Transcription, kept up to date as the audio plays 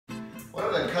One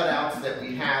of the cutouts that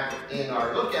we have in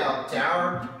our lookout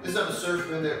tower is of a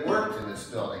surfman that worked in this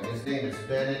building. His name is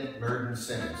Bennett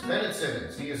Simmons. Bennett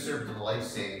Simmons, he has served the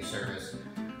life-saving service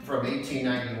from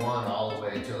 1891 all the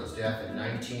way until his death in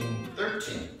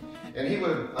 1913. And he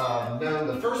would have known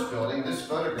the first building. This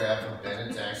photograph of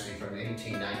Bennett's actually from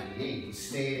 1898. He's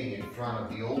standing in front of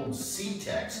the old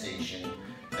SeaTac station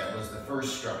that was the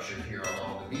first structure here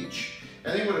along the beach.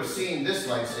 And he would have seen this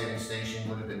life-saving station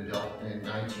would have been built in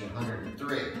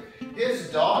 1903.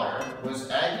 His daughter was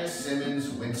Agnes Simmons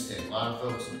Winston. A lot of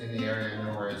folks in the area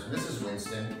know her as Mrs.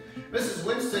 Winston. Mrs.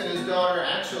 Winston, his daughter,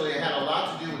 actually had a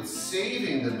lot to do with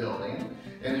saving the building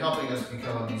and helping us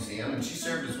become a museum. And she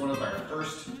served as one of our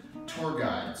first tour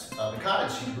guides. The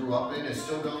cottage she grew up in is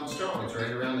still going strong. It's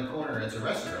right around the corner. It's a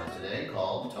restaurant today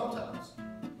called Toto's.